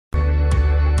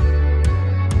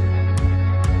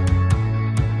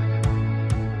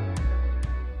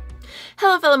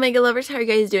Hello fellow makeup lovers, how are you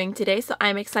guys doing today? So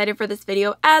I'm excited for this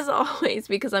video as always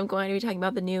because I'm going to be talking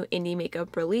about the new indie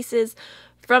makeup releases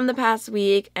from the past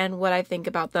week and what I think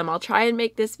about them. I'll try and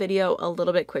make this video a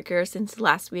little bit quicker since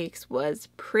last week's was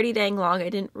pretty dang long. I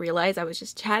didn't realize I was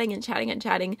just chatting and chatting and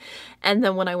chatting, and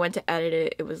then when I went to edit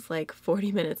it, it was like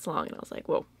 40 minutes long and I was like,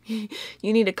 whoa, you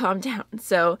need to calm down.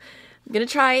 So I'm going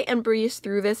to try and breeze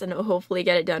through this and hopefully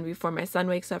get it done before my son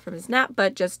wakes up from his nap,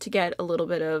 but just to get a little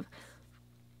bit of,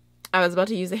 I was about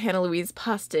to use a Hannah Louise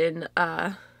Poston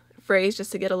phrase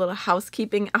just to get a little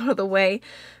housekeeping out of the way.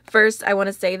 First, I want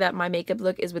to say that my makeup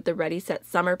look is with the Ready Set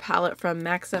Summer palette from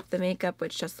Max Up the Makeup,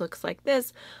 which just looks like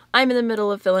this. I'm in the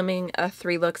middle of filming a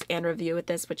 3 looks and review with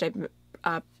this, which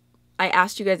I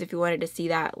asked you guys if you wanted to see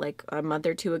that like a month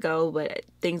or two ago, but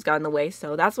things got in the way.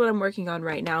 So that's what I'm working on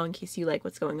right now in case you like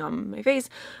what's going on with my face.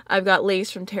 I've got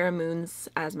Lace from Terra Moons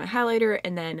as my highlighter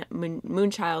and then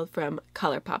Moonchild from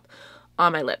Colourpop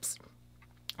on my lips.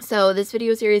 So this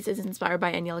video series is inspired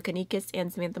by Angelica Nikis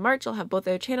and Samantha March. I'll have both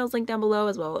their channels linked down below,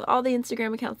 as well as all the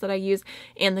Instagram accounts that I use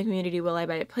and the Community Will I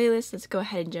Buy It playlist. Let's go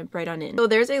ahead and jump right on in. So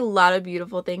there's a lot of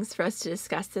beautiful things for us to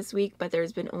discuss this week, but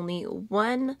there's been only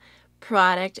one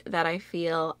product that I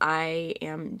feel I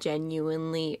am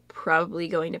genuinely probably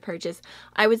going to purchase.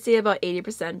 I would say about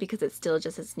 80% because it's still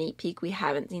just a sneak peek. We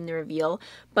haven't seen the reveal,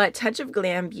 but Touch of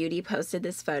Glam Beauty posted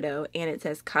this photo and it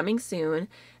says coming soon.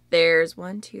 There's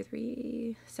 1, 2,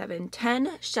 3, 7,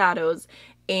 10 shadows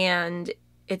and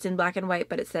it's in black and white,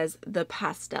 but it says the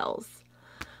pastels.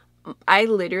 I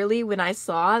literally, when I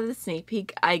saw the sneak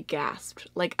peek, I gasped.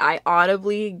 Like I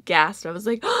audibly gasped. I was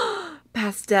like, oh,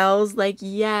 pastels, like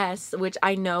yes, which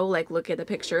I know, like look at the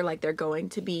picture, like they're going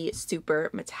to be super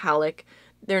metallic.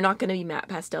 They're not going to be matte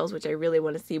pastels, which I really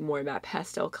want to see more matte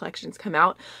pastel collections come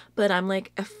out, but I'm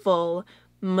like a full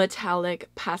metallic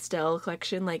pastel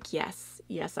collection, like yes,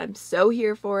 I'm so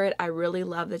here for it. I really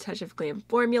love the Touch of Glam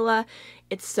formula.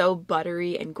 It's so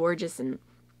buttery and gorgeous and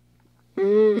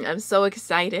I'm so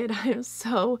excited. I'm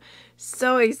so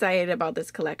excited about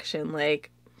this collection.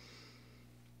 Like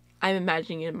I'm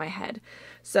imagining it in my head.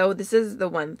 So this is the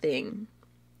one thing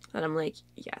that I'm like,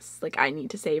 yes, like I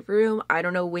need to save room. I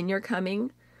don't know when you're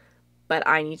coming, but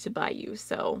I need to buy you.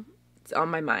 So it's on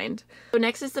my mind. So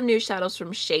next is some new shadows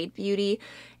from Shade Beauty.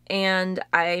 And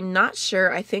I'm not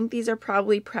sure. I think these are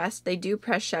probably pressed. They do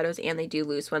press shadows and they do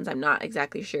loose ones. I'm not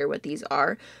exactly sure what these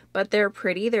are, but they're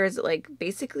pretty. There's like,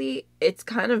 basically, it's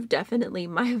kind of definitely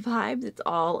my vibes. It's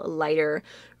all lighter,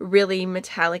 really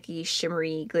metallic-y,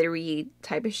 shimmery, glittery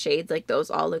type of shades. Like those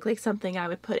all look like something I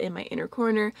would put in my inner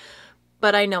corner,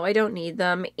 but I know I don't need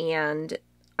them. And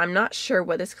I'm not sure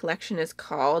what this collection is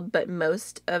called, but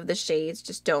most of the shades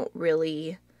just don't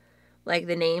really, like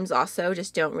the names also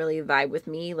just don't really vibe with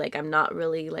me. Like I'm not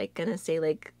really like gonna say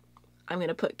like I'm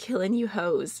gonna put Killin' You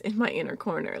Hoes in my inner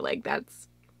corner. Like that's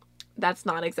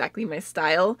not exactly my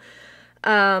style.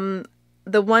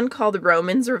 The one called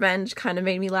Roman's Revenge kind of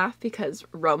made me laugh because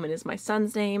Roman is my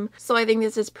son's name. So I think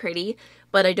this is pretty,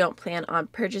 but I don't plan on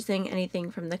purchasing anything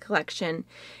from the collection.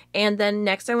 And then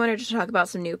next I wanted to talk about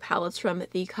some new palettes from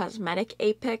the Cosmetic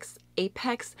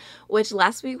Apex, which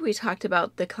last week we talked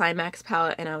about the Climax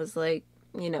palette and I was like,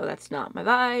 you know, that's not my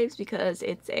vibes because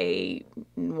it's a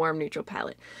warm neutral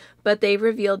palette. But they've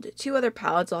revealed 2 other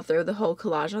palettes. I'll throw the whole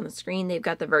collage on the screen. They've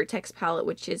got the Vertex palette,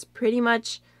 which is pretty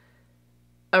much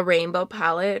a rainbow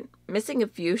palette, missing a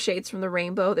few shades from the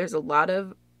rainbow. There's a lot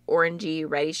of orangey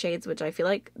reddy shades, which I feel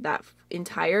like that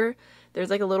entire, there's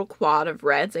like a little quad of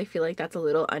reds. I feel like that's a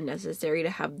little unnecessary to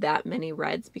have that many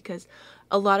reds because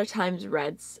a lot of times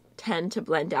reds tend to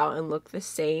blend out and look the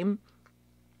same.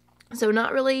 So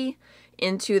not really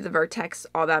into the Vertex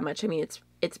all that much. I mean,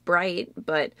 it's bright,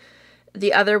 but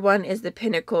the other one is the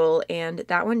Pinnacle, and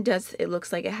that one does, it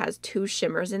looks like it has 2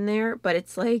 shimmers in there, but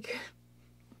it's like,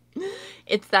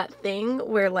 it's that thing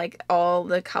where like all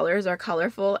the colors are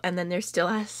colorful and then there still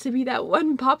has to be that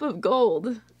one pop of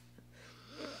gold.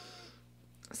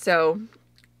 So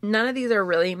none of these are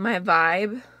really my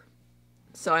vibe,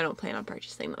 so I don't plan on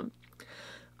purchasing them.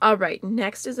 Alright,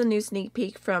 next is a new sneak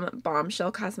peek from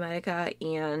Bombshell Cosmetica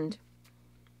and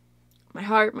my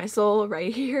heart, my soul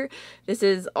right here. This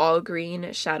is all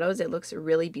green shadows. It looks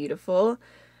really beautiful.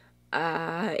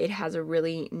 It has a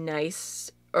really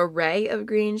nice array of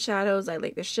green shadows. I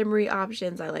like the shimmery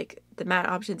options. I like the matte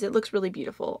options. It looks really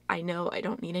beautiful. I know I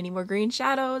don't need any more green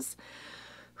shadows.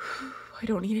 I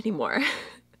don't need any more.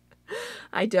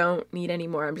 I don't need any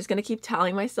more. I'm just going to keep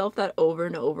telling myself that over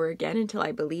and over again until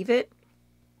I believe it.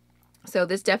 So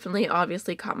this definitely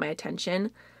obviously caught my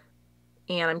attention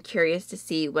and I'm curious to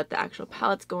see what the actual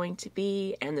palette's going to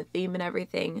be and the theme and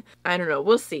everything. I don't know.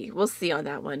 We'll see. We'll see on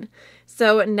that one.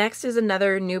 So next is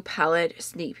another new palette,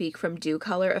 Sneak Peek from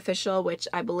Docolor Official, which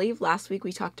I believe last week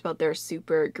we talked about their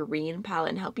super green palette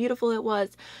and how beautiful it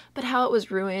was, but how it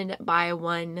was ruined by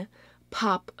one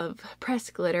pop of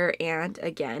pressed glitter. And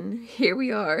again, here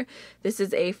we are. This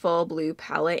is a full blue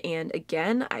palette, and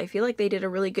again, I feel like they did a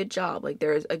really good job. Like,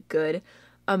 there's a good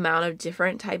amount of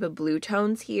different type of blue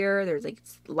tones here. There's like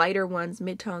lighter ones,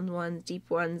 mid-tone ones, deep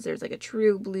ones. There's like a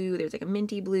true blue. There's like a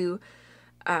minty blue.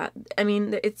 I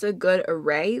mean, it's a good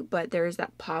array, but there's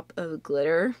that pop of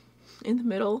glitter in the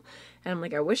middle. And I'm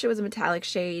like, I wish it was a metallic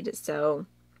shade, so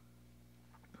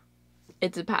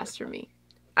it's a pass for me.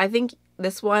 I think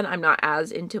this one, I'm not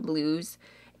as into blues,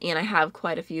 and I have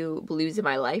quite a few blues in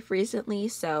my life recently,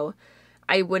 so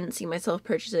I wouldn't see myself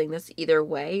purchasing this either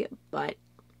way, but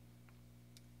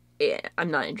I'm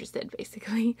not interested,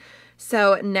 basically.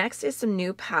 So next is some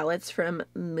new palettes from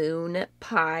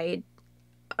Moonpiie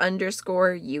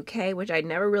 _UK, which I'd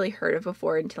never really heard of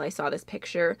before until I saw this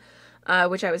picture,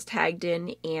 which I was tagged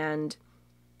in. And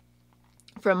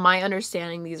from my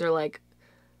understanding, these are like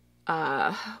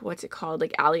what's it called,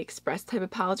 like AliExpress type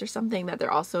of palettes or something, that they're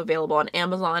also available on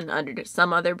Amazon under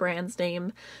some other brand's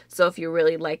name. So if you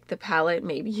really like the palette,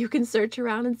 maybe you can search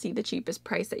around and see the cheapest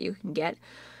price that you can get.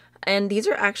 And these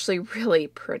are actually really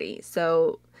pretty.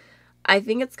 So I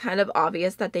think it's kind of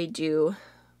obvious that they do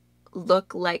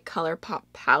look like Colourpop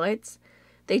palettes.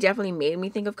 They definitely made me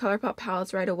think of Colourpop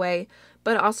palettes right away,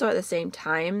 but also at the same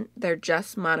time, they're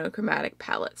just monochromatic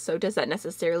palettes. So does that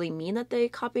necessarily mean that they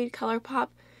copied Colourpop?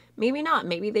 Maybe not.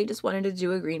 Maybe they just wanted to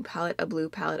do a green palette, a blue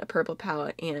palette, a purple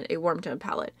palette, and a warm tone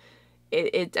palette.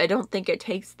 I don't think it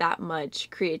takes that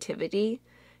much creativity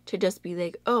to just be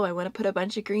like, oh, I want to put a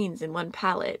bunch of greens in one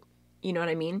palette. You know what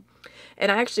I mean?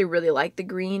 And I actually really like the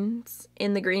greens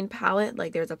in the green palette.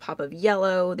 Like, there's a pop of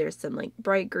yellow, there's some like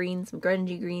bright greens, some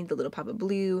grungy greens, a little pop of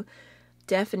blue.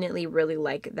 Definitely really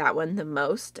like that one the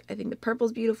most. I think the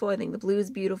purple's beautiful. I think the blue is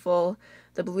beautiful.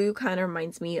 The blue kind of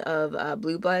reminds me of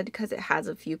Blue Blood because it has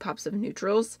a few pops of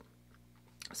neutrals.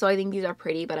 So I think these are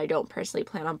pretty, but I don't personally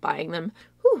plan on buying them.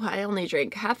 Whew, I only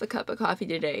drank half a cup of coffee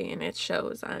today, and it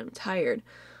shows. I'm tired.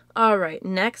 Alright,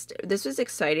 next, this was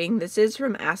exciting. This is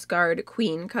from Asgard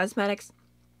Queen Cosmetics.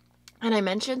 And I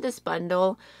mentioned this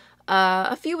bundle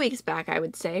a few weeks back, I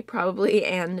would say, probably.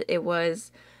 And it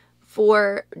was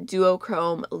 4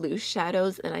 duochrome loose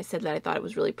shadows. And I said that I thought it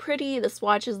was really pretty. The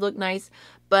swatches look nice,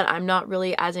 but I'm not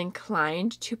really as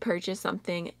inclined to purchase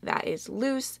something that is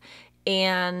loose.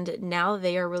 And now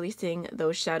they are releasing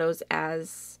those shadows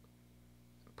as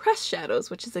pressed shadows,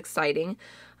 which is exciting.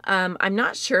 I'm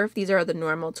not sure if these are the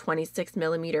normal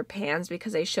 26mm pans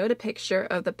because I showed a picture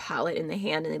of the palette in the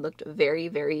hand and they looked very,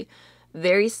 very,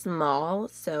 very small.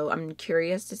 So I'm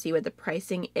curious to see what the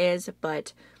pricing is,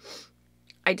 but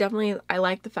I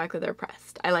like the fact that they're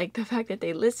pressed. I like the fact that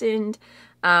they listened.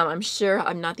 I'm sure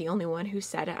I'm not the only one who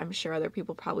said it. I'm sure other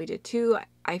people probably did too.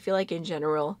 I feel like in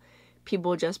general,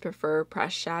 people just prefer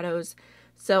pressed shadows.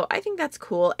 So I think that's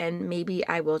cool, and maybe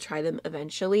I will try them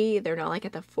eventually. They're not like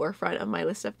at the forefront of my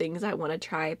list of things I want to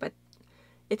try, but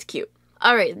it's cute.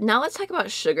 All right, now let's talk about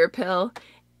Sugarpill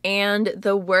and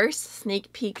the worst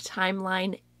sneak peek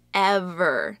timeline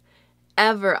ever.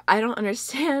 I don't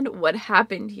understand what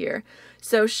happened here.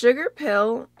 So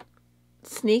Sugarpill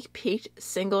sneak peeked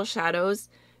single shadows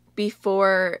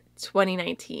before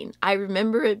 2019. I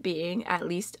remember it being at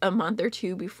least a month or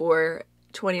two before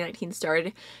 2019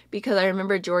 started because I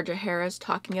remember Georgia Harris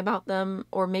talking about them,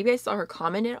 or maybe I saw her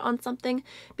commented on something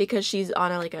because she's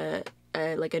on a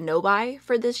no buy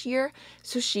for this year,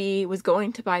 so she was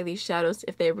going to buy these shadows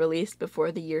if they released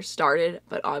before the year started,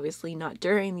 but obviously not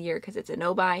during the year because it's a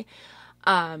no buy.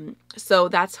 So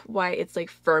that's why it's like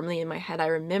firmly in my head. I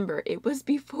remember it was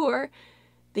before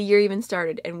the year even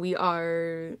started, and we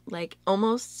are like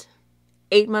almost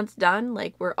 8 months done.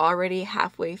 Like, we're already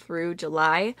halfway through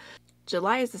July.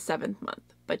 July is the 7th month,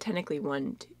 but technically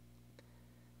would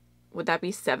that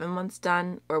be 7 months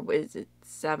done, or is it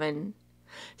 7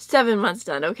 months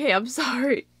done? Okay, I'm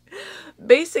sorry.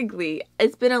 Basically,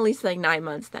 it's been at least like 9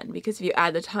 months then, because if you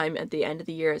add the time at the end of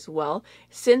the year as well,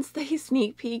 since they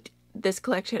sneak peeked this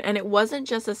collection. And it wasn't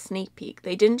just a sneak peek.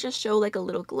 They didn't just show like a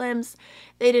little glimpse.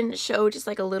 They didn't show just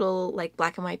like a little like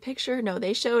black and white picture. No,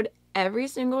 they showed every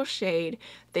single shade.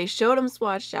 They showed them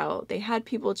swatched out. They had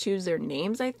people choose their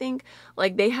names, I think.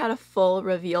 Like, they had a full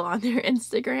reveal on their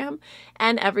Instagram,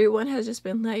 and everyone has just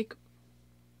been like,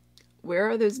 where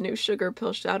are those new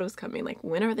Sugarpill shadows coming? Like,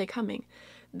 when are they coming?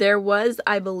 There was,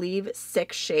 I believe,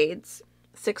 6 shades,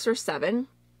 6 or 7.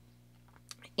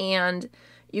 And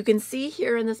You can see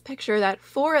here in this picture that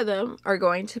 4 of them are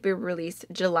going to be released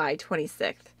July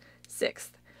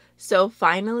 26th. So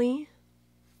finally,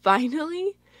 I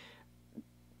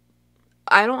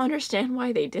don't understand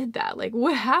why they did that. Like,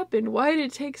 what happened? Why did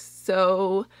it take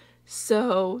so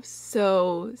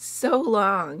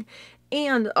long?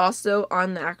 And also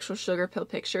on the actual Sugarpill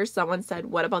picture, someone said,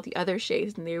 what about the other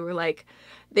shades? And they were like,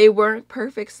 they weren't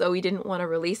perfect, so we didn't want to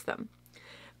release them.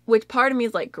 Which part of me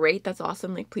is like, great, that's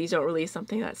awesome. Like, please don't release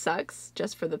something that sucks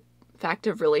just for the fact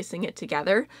of releasing it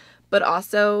together. But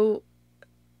also,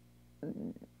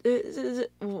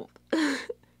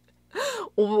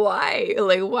 why?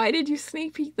 Like, why did you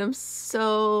sneak peek them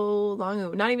so long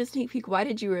ago? Not even sneak peek, why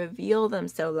did you reveal them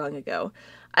so long ago?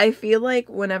 I feel like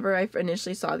whenever I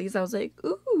initially saw these, I was like,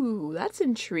 ooh, that's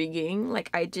intriguing. Like,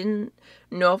 I didn't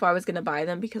know if I was going to buy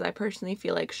them because I personally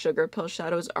feel like Sugarpill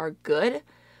shadows are good.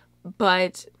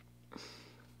 But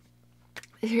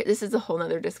this is a whole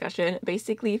nother discussion.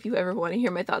 Basically, if you ever want to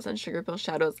hear my thoughts on Sugarpill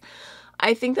shadows,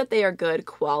 I think that they are good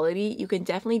quality. You can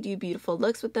definitely do beautiful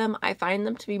looks with them. I find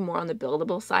them to be more on the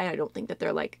buildable side. I don't think that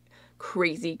they're like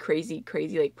crazy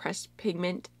like pressed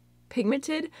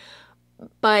pigmented.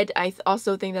 But I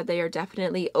also think that they are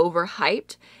definitely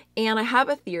overhyped. And I have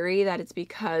a theory that it's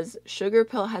because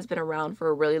Sugarpill has been around for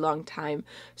a really long time.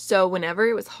 So whenever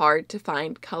it was hard to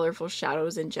find colorful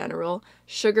shadows in general,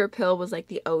 Sugarpill was like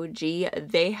the OG.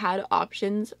 They had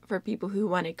options for people who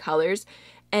wanted colors.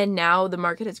 And now the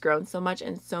market has grown so much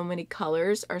and so many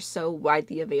colors are so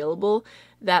widely available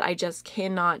that I just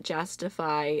cannot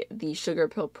justify the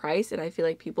Sugarpill price. And I feel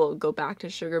like people go back to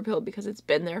Sugarpill because it's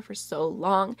been there for so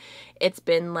long. It's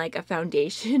been like a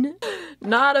foundation,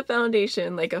 not a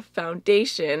foundation, like a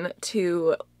foundation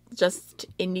to just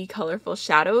indie colorful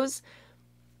shadows.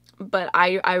 But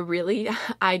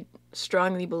I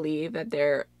strongly believe that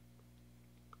they're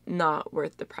not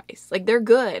worth the price. Like, they're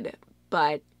good,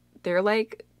 but they're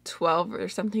like $12 or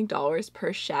something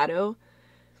per shadow.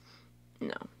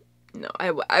 No,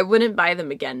 I wouldn't buy them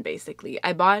again. Basically,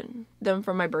 I bought them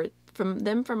for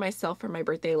myself for my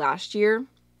birthday last year,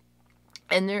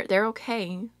 and they're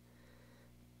okay.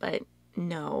 But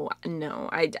no,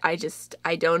 I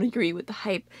don't agree with the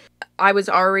hype. I was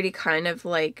already kind of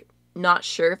like not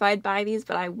sure if I'd buy these,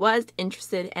 but I was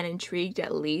interested and intrigued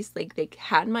at least. Like, they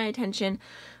had my attention,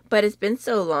 but it's been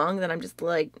so long that I'm just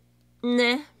like,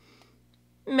 nah.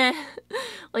 Meh,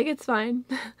 like, it's fine.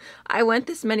 I went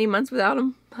this many months without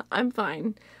them. I'm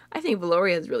fine. I think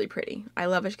Valoria is really pretty. I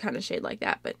love a kind of shade like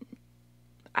that, but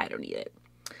I don't need it.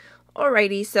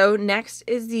 Alrighty, so next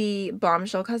is the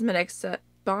Bombshell Cosmetica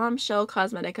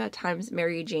times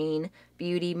Mary Jane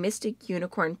Beauty Mystic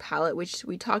Unicorn palette, which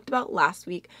we talked about last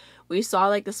week. We saw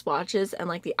like the swatches and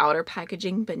like the outer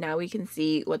packaging, but now we can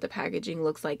see what the packaging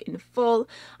looks like in full.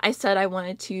 I said I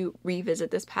wanted to revisit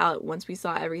this palette once we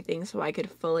saw everything so I could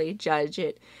fully judge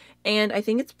it, and I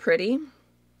think it's pretty.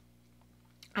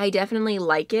 I definitely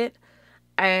like it,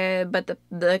 but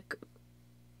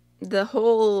the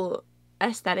whole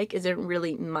aesthetic isn't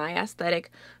really my aesthetic,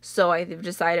 so I've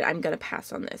decided I'm gonna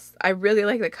pass on this. I really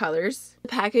like the colors. The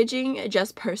packaging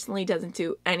just personally doesn't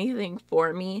do anything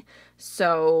for me,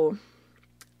 so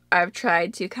I've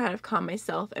tried to kind of calm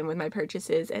myself and with my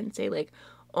purchases and say like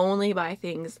only buy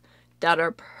things that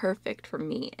are perfect for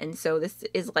me. And so this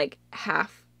is like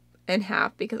half and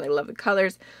half because I love the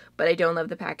colors, but I don't love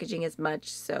the packaging as much,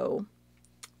 so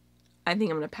I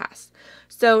think I'm going to pass.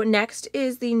 So next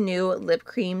is the new lip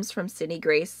creams from Sydney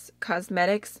Grace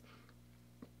Cosmetics,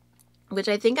 which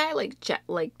I think I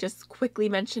just quickly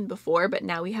mentioned before, but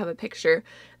now we have a picture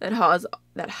that has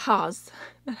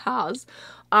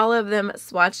all of them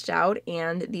swatched out,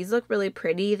 and these look really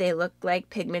pretty. They look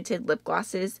like pigmented lip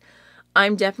glosses.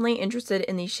 I'm definitely interested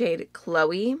in the shade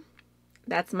Chloe.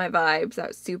 That's my vibes.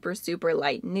 That super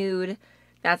light nude.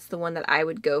 That's the one that I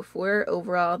would go for.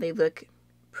 Overall, they look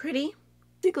pretty.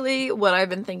 Basically, what I've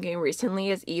been thinking recently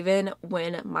is even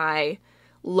when my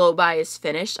low buy is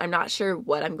finished, I'm not sure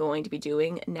what I'm going to be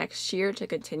doing next year to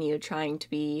continue trying to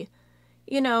be,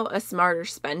 you know, a smarter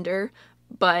spender,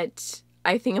 but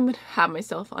I think I'm going to have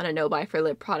myself on a no buy for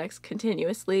lip products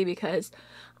continuously because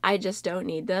I just don't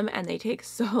need them and they take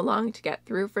so long to get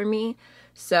through for me.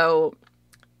 So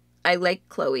I like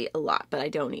Chloe a lot, but I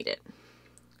don't need it.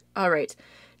 Alright,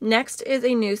 next is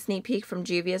a new sneak peek from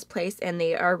Juvia's Place, and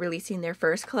they are releasing their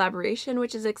first collaboration,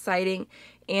 which is exciting,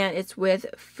 and it's with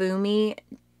Fumi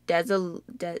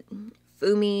Desaluvold.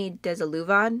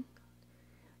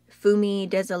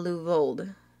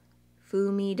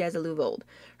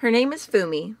 Her name is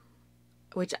Fumi,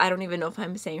 which I don't even know if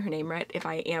I'm saying her name right. If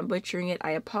I am butchering it,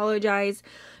 I apologize.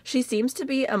 She seems to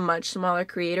be a much smaller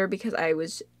creator because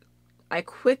I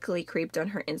quickly creeped on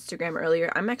her Instagram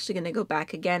earlier. I'm actually going to go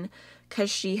back again because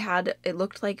she had, it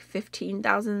looked like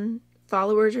 15,000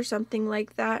 followers or something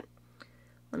like that.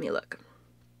 Let me look.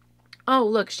 Oh,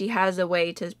 look, she has a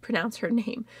way to pronounce her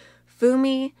name.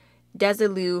 Fumi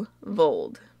Desilu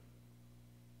Vold.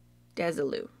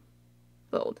 Desilu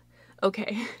Vold.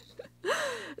 Okay.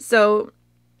 So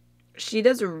she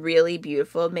does really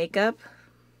beautiful makeup.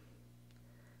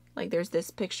 Like there's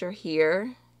this picture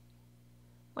here.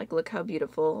 Like look how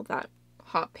beautiful that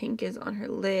hot pink is on her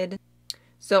lid.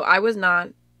 So I was not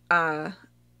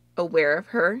aware of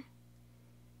her.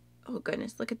 Oh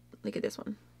goodness, look at this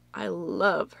one. I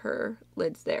love her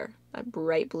lids there. That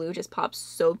bright blue just pops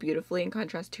so beautifully in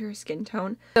contrast to her skin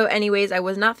tone. So anyways, I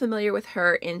was not familiar with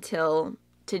her until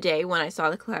today when I saw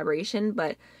the collaboration,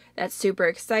 but that's super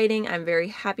exciting. I'm very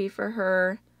happy for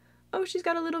her. Oh, she's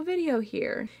got a little video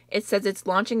here. It says it's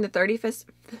launching the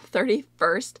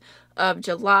 31st of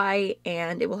July,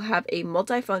 and it will have a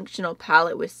multifunctional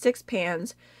palette with 6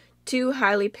 pans, 2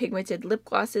 highly pigmented lip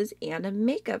glosses, and a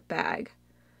makeup bag.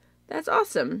 That's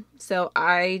awesome. So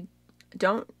I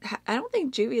don't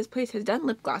think Juvia's Place has done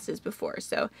lip glosses before,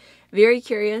 so very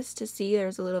curious to see.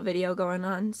 There's a little video going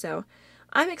on, so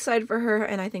I'm excited for her,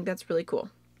 and I think that's really cool.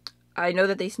 I know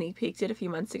that they sneak peeked it a few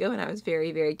months ago, and I was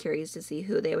very, very curious to see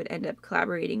who they would end up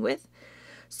collaborating with.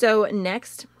 So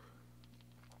next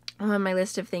on my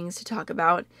list of things to talk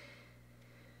about,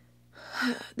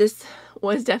 this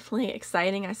was definitely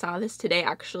exciting. I saw this today,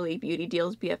 actually. Beauty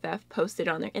Deals BFF posted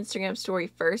on their Instagram story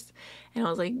first, and I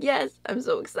was like, yes, I'm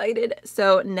so excited.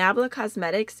 So Nabla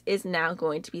Cosmetics is now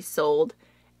going to be sold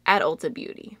at Ulta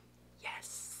Beauty.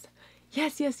 Yes.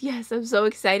 Yes, yes, yes. I'm so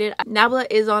excited. Nabla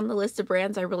is on the list of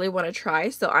brands I really want to try,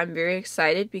 so I'm very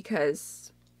excited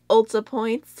because Ulta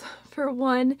points, for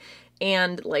one,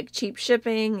 and like cheap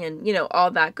shipping and, you know,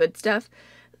 all that good stuff.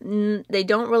 They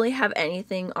don't really have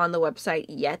anything on the website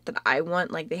yet that I want.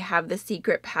 Like they have the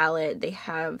Secret palette, they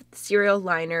have Serial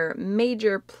Liner,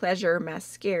 Major Pleasure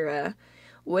mascara.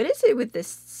 What is it with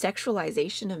this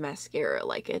sexualization of mascara?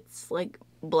 Like it's like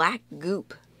black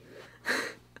goop.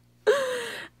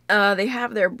 They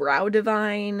have their Brow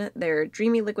Divine, their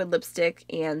Dreamy Liquid Lipstick,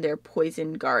 and their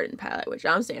Poison Garden palette, which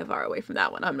I'm staying far away from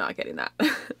that one. I'm not getting that.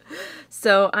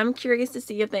 So I'm curious to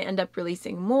see if they end up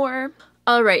releasing more.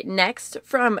 Alright, next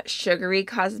from Sugary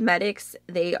Cosmetics,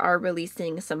 they are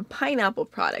releasing some pineapple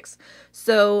products.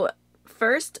 So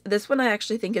first, this one I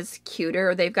actually think is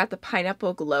cuter. They've got the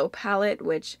Pineapple Glow palette,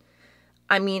 which,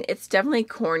 I mean, it's definitely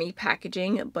corny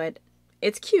packaging, but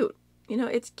it's cute. You know,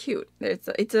 it's cute. It's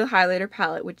a highlighter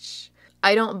palette, which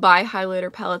I don't buy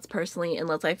highlighter palettes personally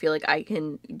unless I feel like I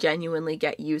can genuinely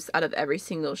get use out of every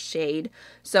single shade.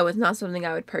 So it's not something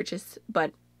I would purchase,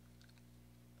 but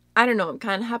I don't know, I'm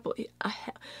kind of happy.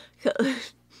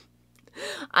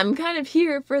 I'm kind of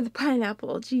here for the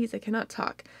pineapple. Jeez, I cannot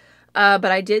talk. But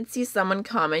I did see someone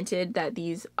commented that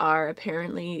these are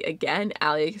apparently, again,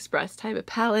 AliExpress type of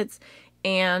palettes,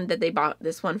 and that they bought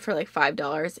this one for like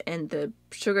 $5, and the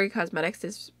Sugary Cosmetics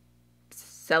is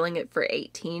selling it for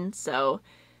 $18. So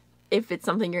if it's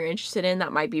something you're interested in,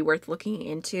 that might be worth looking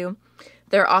into.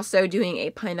 They're also doing a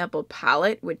pineapple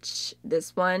palette, which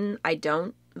this one I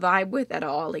don't vibe with at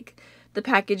all. Like the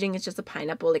packaging is just a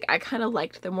pineapple. Like I kind of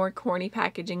liked the more corny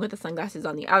packaging with the sunglasses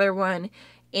on the other one,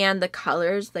 and the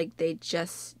colors, like they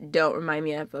just don't remind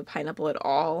me of a pineapple at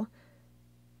all.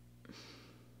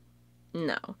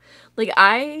 No, like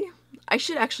I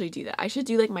should actually do that. I should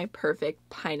do like my perfect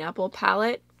pineapple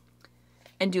palette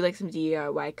and do like some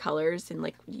DIY colors and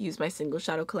like use my single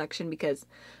shadow collection, because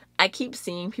I keep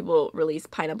seeing people release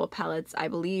pineapple palettes. I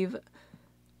believe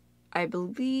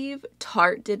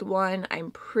Tarte did one.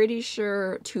 I'm pretty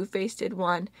sure Too Faced did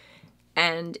one.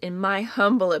 And in my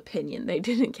humble opinion, they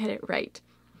didn't get it right.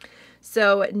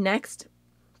 So next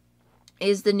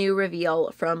is the new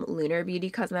reveal from Lunar Beauty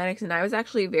Cosmetics. And I was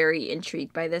actually very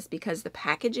intrigued by this because the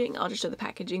packaging, I'll just show the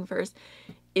packaging first,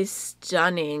 is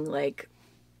stunning. Like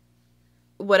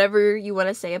whatever you want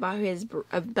to say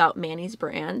about Manny's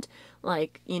brand,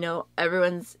 like, you know,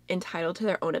 everyone's entitled to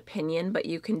their own opinion, but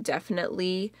you can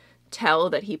definitely tell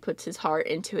that he puts his heart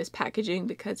into his packaging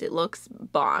because it looks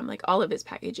bomb. Like all of his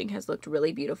packaging has looked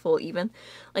really beautiful. Even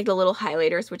like the little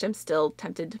highlighters, which I'm still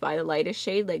tempted to buy the lightest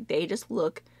shade, like they just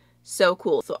look so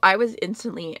cool. So I was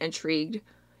instantly intrigued.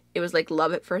 It was like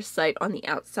love at first sight on the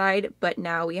outside, but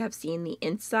now we have seen the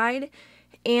inside,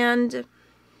 and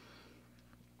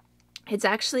it's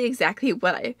actually exactly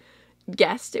what I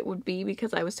guessed it would be,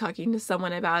 because I was talking to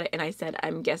someone about it and I said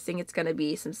I'm guessing it's going to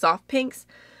be some soft pinks,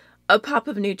 a pop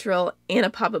of neutral, and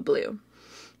a pop of blue.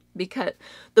 Because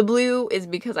the blue is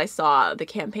because I saw the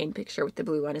campaign picture with the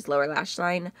blue on his lower lash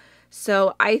line.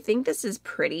 So I think this is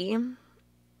pretty.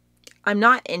 I'm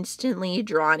not instantly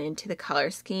drawn into the color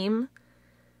scheme.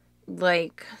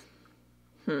 Like,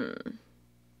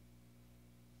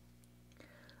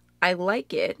 I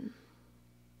like it.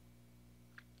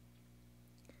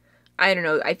 I don't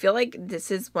know. I feel like this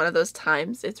is one of those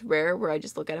times, it's rare, where I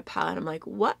just look at a palette and I'm like,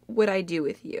 what would I do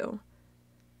with you?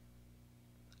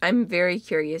 I'm very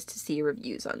curious to see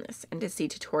reviews on this and to see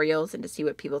tutorials and to see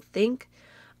what people think.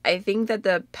 I think that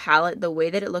the palette, the way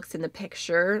that it looks in the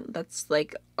picture, that's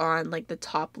like on like the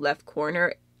top left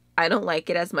corner, I don't like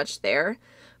it as much there.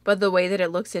 But the way that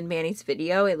it looks in Manny's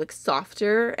video, it looks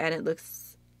softer and it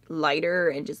looks lighter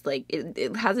and just like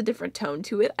it has a different tone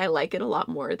to it. I like it a lot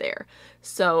more there.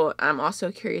 So I'm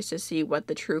also curious to see what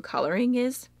the true coloring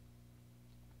is.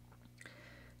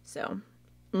 So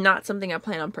not something I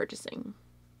plan on purchasing.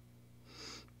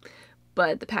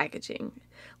 But the packaging,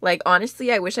 like,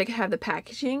 honestly, I wish I could have the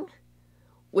packaging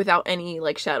without any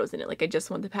like shadows in it. Like, I just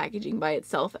want the packaging by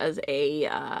itself as a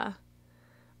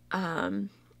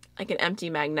like an empty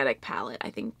magnetic palette. I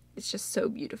think it's just so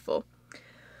beautiful.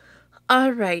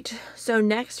 All right, so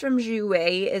next from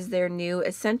Jouer is their new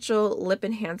Essential Lip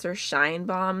Enhancer Shine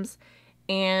Bombs,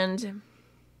 and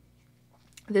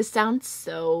this sounds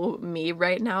so me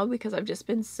right now because I've just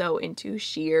been so into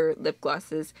sheer lip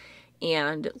glosses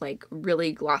and like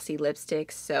really glossy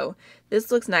lipsticks. So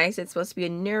this looks nice. It's supposed to be a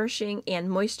nourishing and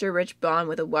moisture-rich balm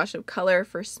with a wash of color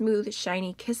for smooth,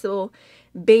 shiny, kissable,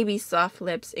 baby soft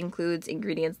lips. Includes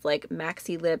ingredients like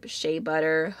Maxi Lip, shea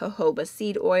butter, jojoba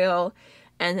seed oil,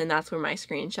 and then that's where my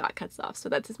screenshot cuts off. So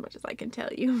that's as much as I can tell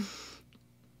you.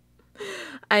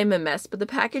 I'm a mess, but the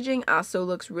packaging also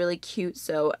looks really cute.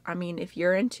 So, I mean, if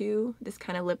you're into this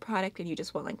kind of lip product and you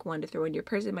just want like one to throw in your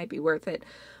purse, it might be worth it.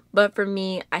 But for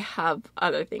me, I have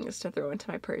other things to throw into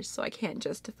my purse, so I can't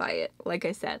justify it. Like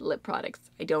I said, lip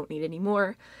products, I don't need any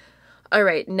more. All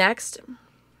right, next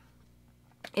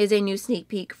is a new sneak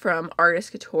peek from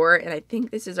Artist Couture, and I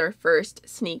think this is our first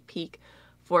sneak peek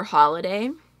for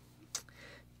holiday.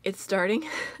 It's starting.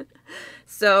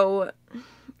 So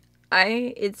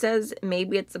it says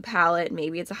maybe it's a palette,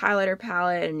 maybe it's a highlighter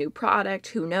palette, a new product,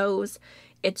 who knows.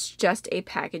 It's just a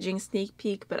packaging sneak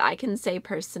peek, but I can say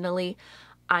personally,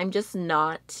 I'm just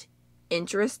not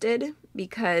interested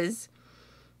because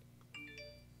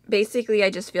basically I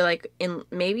just feel like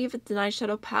maybe if it's an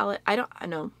eyeshadow palette, I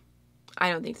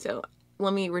don't think so.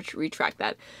 Let me retract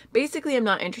that. Basically, I'm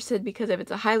not interested because if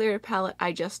it's a highlighter palette,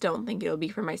 I just don't think it'll be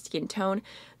for my skin tone,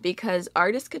 because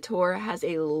Artist Couture has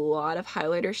a lot of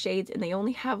highlighter shades and they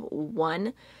only have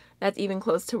one that's even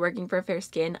close to working for fair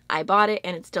skin. I bought it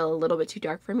and it's still a little bit too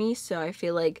dark for me, so I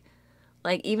feel like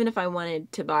even if I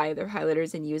wanted to buy their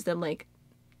highlighters and use them, like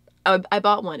I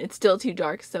bought one, it's still too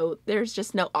dark, so there's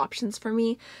just no options for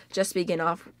me just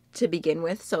to begin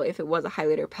with. So if it was a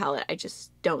highlighter palette, I just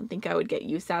don't think I would get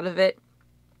use out of it.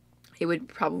 It would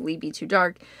probably be too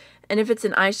dark. And if it's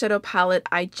an eyeshadow palette,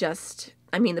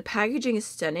 I mean, the packaging is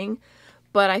stunning,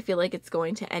 but I feel like it's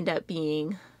going to end up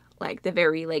being like the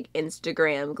very like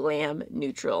Instagram glam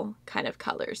neutral kind of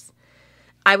colors.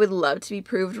 I would love to be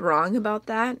proved wrong about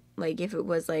that. Like if it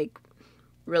was like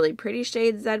really pretty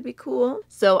shades, that'd be cool.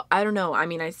 So I don't know. I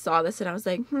mean, I saw this and I was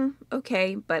like,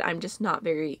 okay, but I'm just not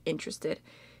very interested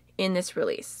in this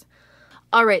release.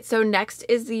 All right, so next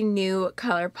is the new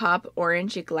Colourpop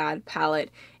Orangey Glad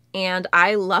palette, and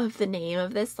I love the name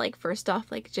of this. Like, first off,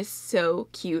 like, just so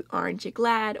cute. Orangey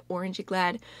Glad, Orangey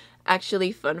Glad.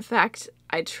 Actually, fun fact,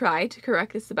 I try to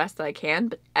correct this the best that I can,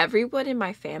 but everyone in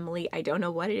my family, I don't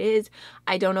know what it is,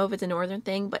 I don't know if it's a northern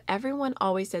thing, but everyone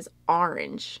always says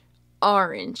orange.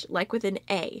 Orange, like with an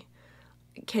A.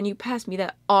 Can you pass me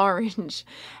that orange?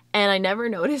 And I never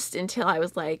noticed until I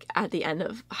was like at the end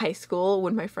of high school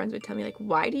when my friends would tell me like,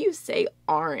 why do you say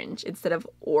orange instead of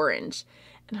orange?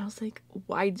 And I was like,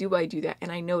 why do I do that?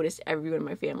 And I noticed everyone in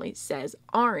my family says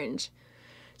orange.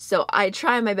 So I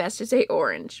try my best to say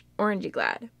orange, Orangey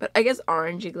Glad. But I guess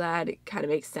Orangey Glad kind of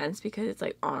makes sense because it's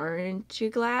like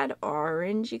Orangey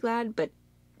Glad, but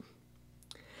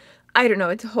I don't know,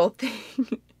 it's a whole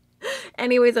thing.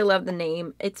 Anyways, I love the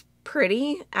name. It's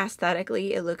pretty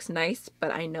aesthetically, it looks nice, but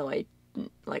I know I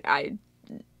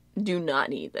do not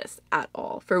need this at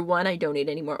all. For one, I don't need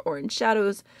any more orange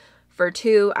shadows. For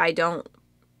two, I don't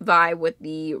vibe with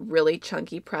the really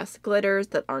chunky pressed glitters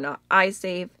that are not eye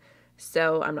safe,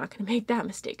 so I'm not going to make that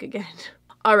mistake again.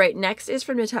 All right, next is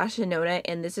from Natasha Nona,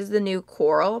 and this is the new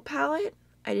Coral palette.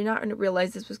 I did not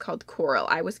realize this was called Coral.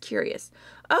 I was curious.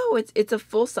 Oh, it's a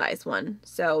full-size one,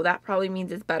 so that probably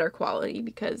means it's better quality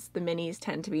because the minis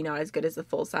tend to be not as good as the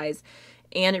full size,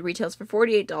 and it retails for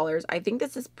 $48. I think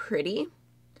this is pretty.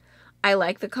 I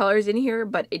like the colors in here,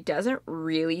 but it doesn't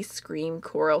really scream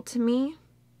coral to me.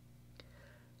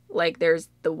 Like, there's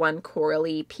the one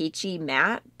corally peachy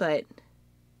matte, but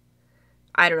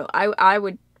I don't know. I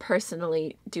would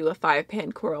personally do a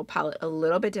 5-pan coral palette a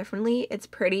little bit differently. It's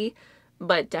pretty,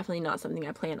 but definitely not something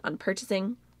I plan on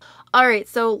purchasing. Alright,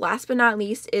 so last but not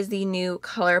least is the new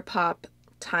Colourpop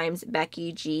times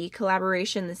Becky G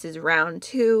collaboration. This is round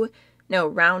 2. No,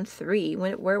 round 3.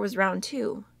 Where was round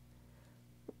 2?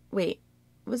 Wait,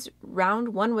 was round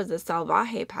 1 was the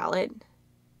Salvaje palette,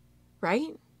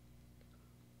 right?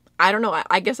 I don't know.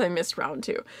 I guess I missed round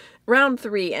 2. Round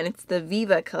 3, and it's the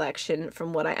Viva collection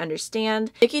from what I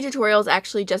understand. Nikki Tutorials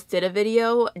actually just did a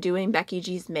video doing Becky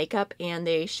G's makeup, and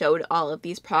they showed all of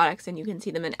these products, and you can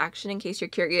see them in action in case you're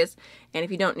curious. And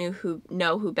if you don't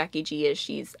know who Becky G is,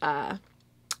 she's a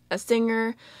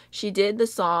singer. She did the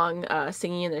song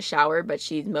Singing in the Shower, but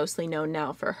she's mostly known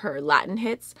now for her Latin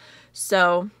hits.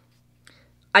 So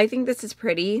I think this is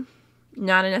pretty.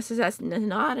 Not a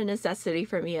necessity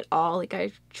for me at all. Like,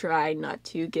 I try not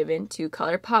to give in to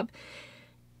Colourpop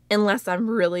unless I'm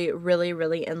really, really,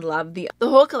 really in love. The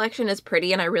whole collection is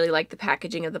pretty, and I really like the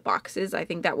packaging of the boxes. I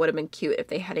think that would have been cute if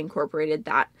they had incorporated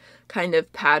that kind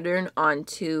of pattern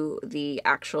onto the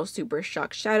actual Super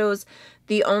Shock shadows.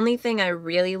 The only thing I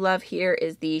really love here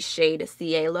is the shade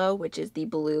Cielo, which is the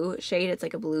blue shade. It's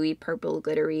like a bluey purple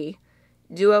glittery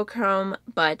duochrome,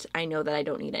 but I know that I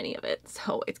don't need any of it,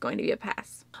 so it's going to be a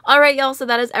pass. Alright, y'all, so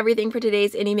that is everything for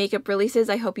today's indie makeup releases.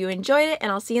 I hope you enjoyed it,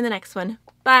 and I'll see you in the next one.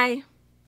 Bye!